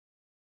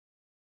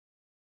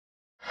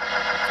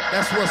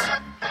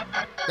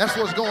That's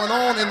what's going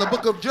on in the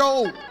book of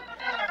Job.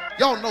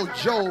 Y'all know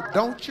Job,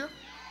 don't you?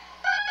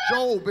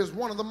 Job is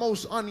one of the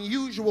most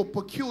unusual,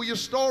 peculiar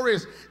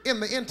stories in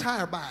the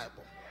entire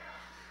Bible.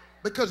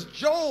 Because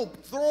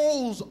Job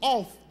throws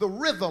off the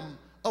rhythm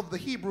of the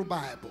Hebrew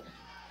Bible.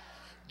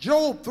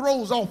 Job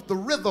throws off the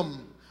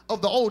rhythm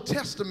of the Old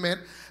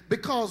Testament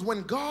because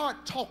when God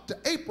talked to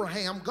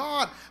Abraham,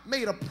 God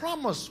made a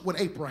promise with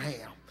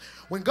Abraham.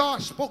 When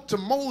God spoke to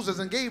Moses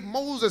and gave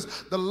Moses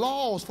the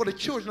laws for the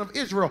children of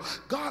Israel,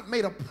 God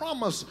made a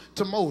promise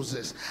to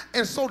Moses.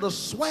 And so the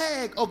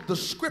swag of the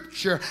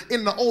scripture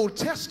in the Old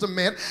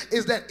Testament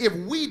is that if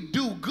we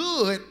do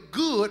good,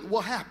 good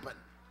will happen.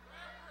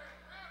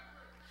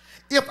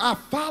 If I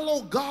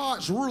follow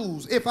God's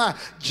rules, if I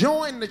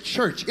join the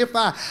church, if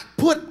I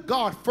put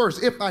God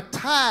first, if I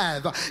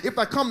tithe, if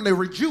I come to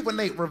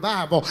Rejuvenate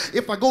Revival,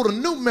 if I go to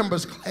new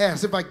members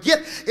class, if I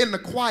get in the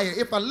choir,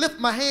 if I lift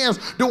my hands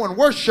during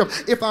worship,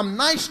 if I'm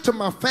nice to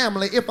my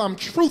family, if I'm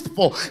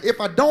truthful, if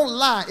I don't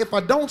lie, if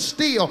I don't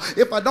steal,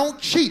 if I don't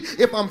cheat,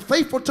 if I'm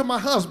faithful to my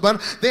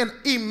husband, then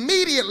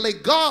immediately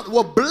God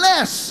will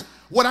bless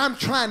what I'm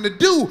trying to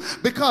do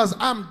because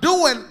I'm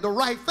doing the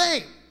right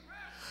thing.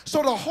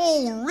 So the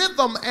whole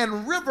rhythm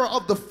and river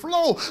of the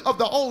flow of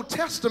the Old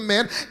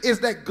Testament is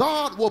that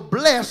God will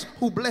bless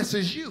who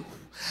blesses you.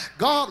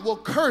 God will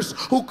curse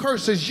who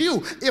curses you.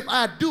 If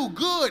I do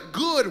good,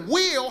 good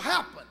will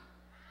happen.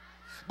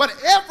 But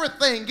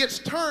everything gets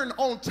turned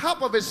on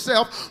top of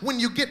itself when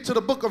you get to the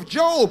book of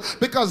Job,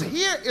 because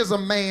here is a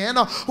man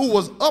who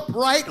was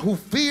upright, who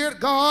feared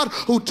God,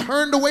 who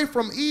turned away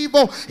from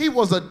evil. He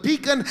was a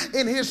deacon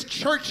in his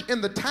church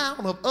in the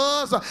town of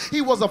Uz.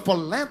 He was a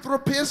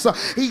philanthropist.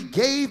 He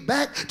gave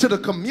back to the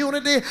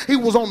community. He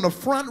was on the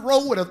front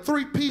row with a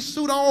three-piece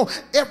suit on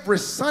every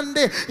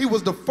Sunday. He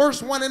was the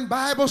first one in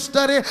Bible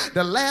study,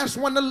 the last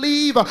one to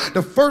leave,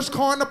 the first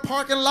car in the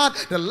parking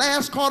lot, the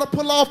last car to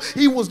pull off.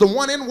 He was the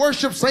one in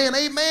worship saying,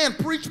 amen,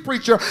 preach,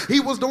 preacher. He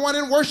was the one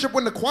in worship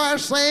when the choir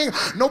sang.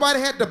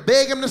 Nobody had to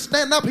beg him to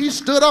stand up. He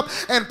stood up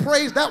and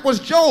praised. That was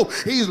Job.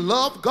 He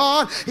loved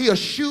God. He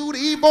eschewed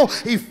evil.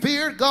 He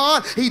feared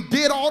God. He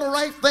did all the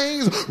right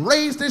things,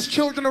 raised his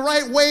children the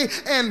right way,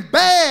 and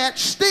bad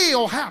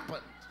still happened.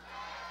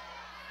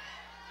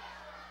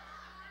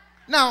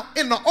 Now,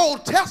 in the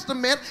Old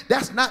Testament,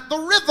 that's not the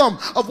rhythm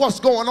of what's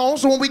going on.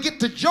 So when we get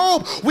to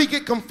Job, we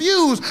get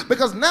confused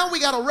because now we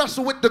got to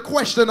wrestle with the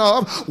question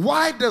of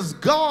why does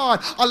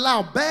God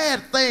allow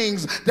bad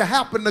things to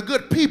happen to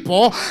good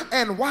people,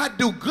 and why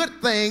do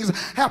good things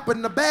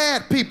happen to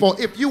bad people?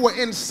 If you were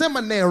in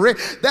seminary,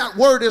 that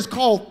word is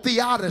called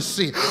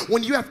theodicy.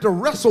 When you have to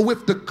wrestle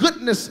with the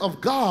goodness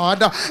of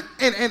God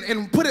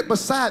and put it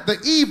beside the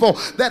evil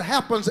that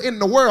happens in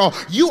the world.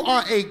 You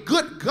are a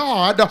good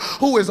God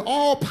who is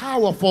all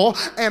powerful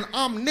and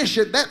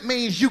omniscient. That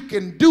means you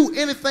can do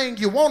anything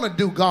you want to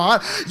do,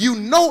 God. You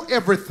know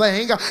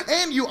everything,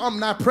 and you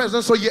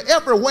omnipresent, so you're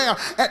everywhere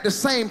at the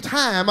same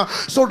time.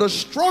 So the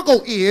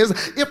struggle is,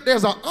 if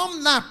there's an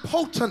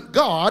omnipotent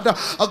God,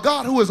 a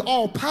God who is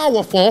all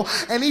powerful,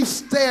 and he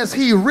says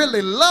he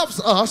really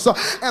loves us,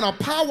 and a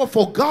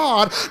powerful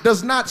God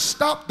does not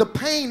stop the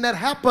pain that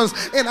happens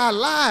in our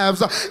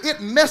lives,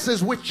 it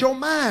messes with your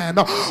mind.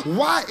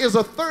 Why is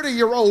a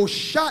 30-year-old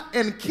shot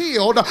and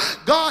killed?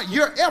 God,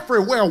 you're everywhere.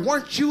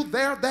 Weren't you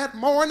there that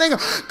morning?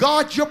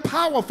 God, you're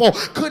powerful.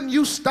 Couldn't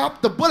you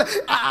stop the bullet?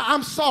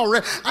 I'm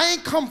sorry. I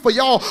ain't come for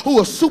y'all who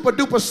are super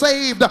duper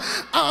saved.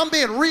 I'm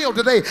being real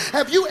today.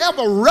 Have you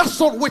ever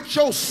wrestled with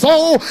your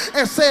soul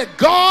and said,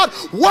 God,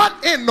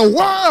 what in the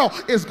world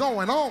is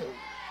going on?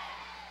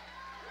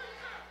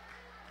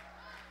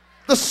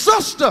 The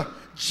sister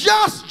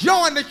just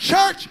joined the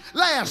church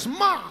last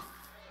month.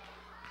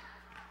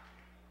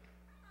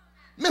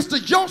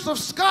 Mr. Joseph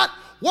Scott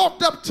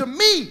walked up to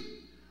me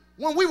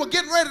when we were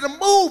getting ready to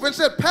move and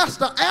said,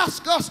 Pastor,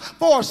 ask us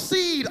for a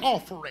seed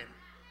offering.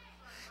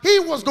 He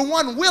was the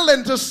one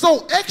willing to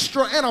sow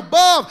extra and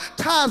above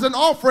tithes and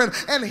offering,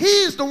 and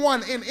he's the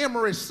one in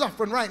Emory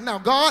suffering right now.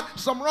 God,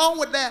 something wrong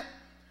with that.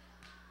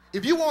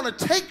 If you want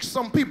to take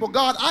some people,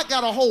 God, I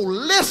got a whole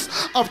list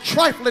of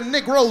trifling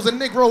Negroes and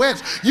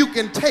Negroettes you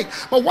can take.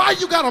 But why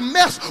you got to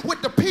mess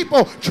with the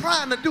people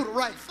trying to do the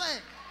right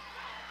thing?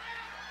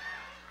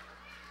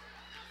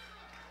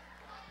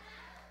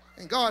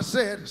 And God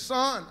said,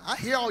 son, I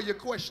hear all your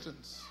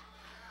questions.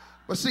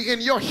 But see,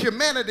 in your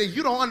humanity,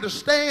 you don't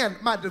understand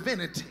my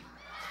divinity.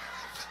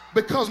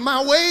 Because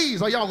my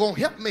ways, are y'all going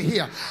to help me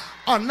here,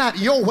 are not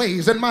your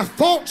ways, and my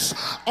thoughts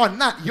are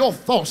not your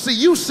thoughts. See,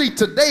 you see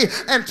today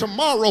and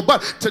tomorrow,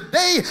 but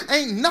today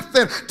ain't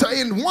nothing.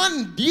 In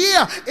 1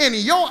 year in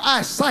your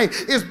eyesight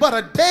is but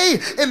a day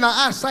in the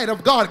eyesight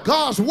of God.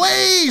 God's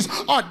ways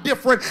are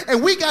different,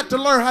 and we got to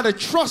learn how to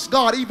trust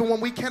God even when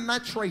we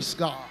cannot trace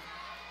God.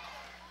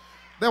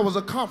 There was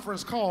a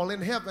conference call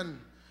in heaven.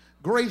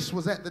 Grace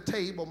was at the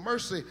table.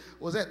 Mercy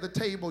was at the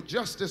table.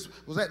 Justice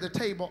was at the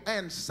table.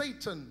 And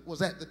Satan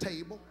was at the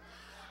table.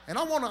 And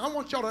I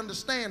want y'all to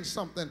understand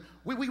something.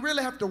 We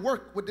really have to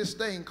work with this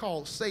thing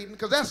called Satan,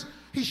 because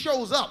he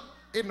shows up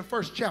in the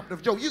first chapter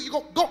of Job. You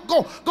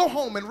go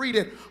home and read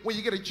it when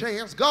you get a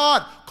chance.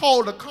 God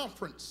called a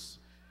conference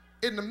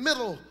in the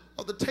middle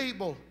of the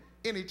table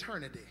in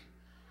eternity.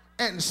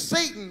 And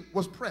Satan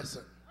was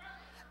present.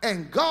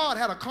 And God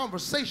had a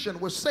conversation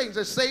with Satan.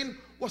 Said, Satan,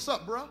 what's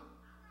up, bro?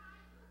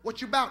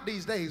 What you about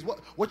these days?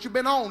 What you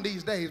been on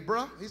these days,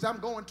 bro? He said, I'm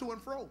going to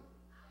and fro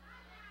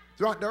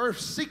throughout the earth,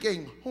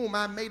 seeking whom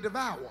I may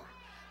devour.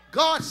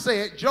 God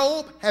said,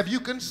 Job, have you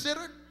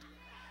considered?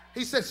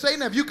 He said,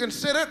 Satan, have you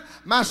considered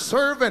my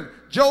servant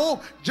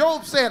Job?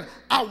 Job said,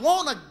 I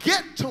want to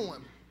get to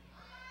him,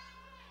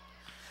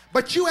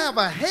 but you have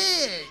a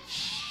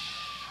hedge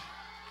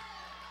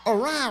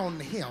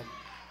around him.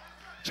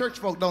 Church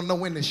folk don't know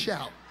when to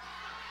shout.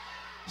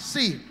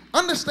 See,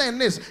 understand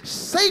this.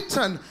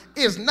 Satan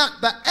is not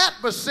the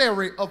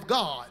adversary of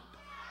God.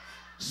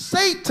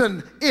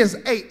 Satan is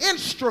an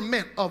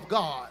instrument of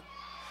God.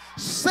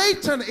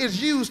 Satan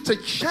is used to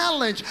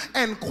challenge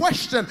and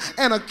question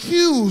and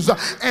accuse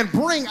and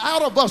bring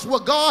out of us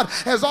what God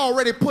has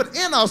already put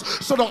in us.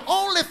 So the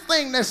only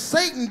thing that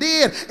Satan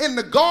did in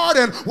the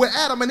garden with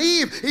Adam and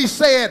Eve, he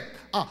said,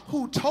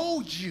 who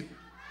told you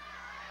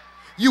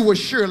you would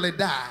surely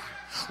die?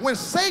 When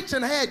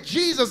Satan had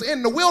Jesus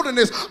in the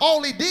wilderness,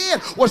 all he did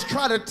was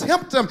try to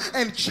tempt him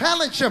and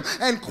challenge him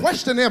and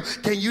question him.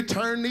 Can you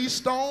turn these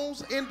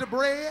stones into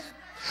bread?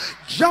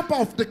 Jump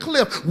off the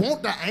cliff.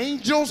 Won't the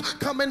angels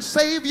come and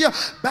save you?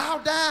 Bow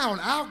down.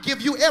 I'll give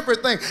you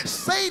everything.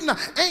 Satan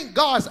ain't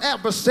God's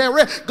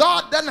adversary.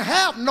 God doesn't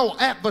have no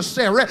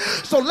adversary.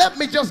 So let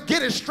me just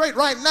get it straight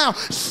right now.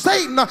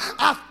 Satan,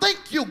 I think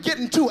you're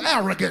getting too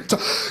arrogant.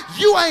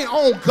 You ain't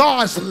on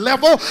God's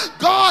level.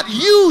 God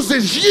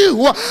uses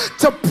you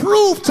to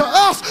prove to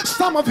us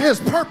some of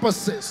his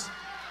purposes.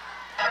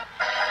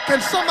 Can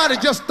somebody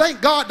just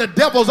thank God the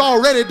devil's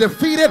already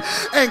defeated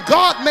and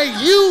God may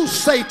use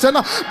Satan,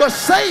 but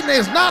Satan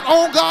is not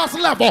on God's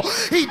level.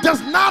 He does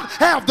not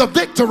have the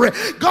victory.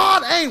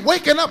 God ain't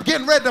waking up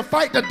getting ready to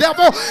fight the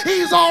devil.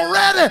 He's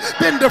already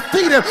been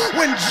defeated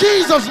when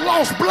Jesus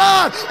lost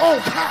blood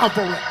on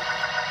Calvary.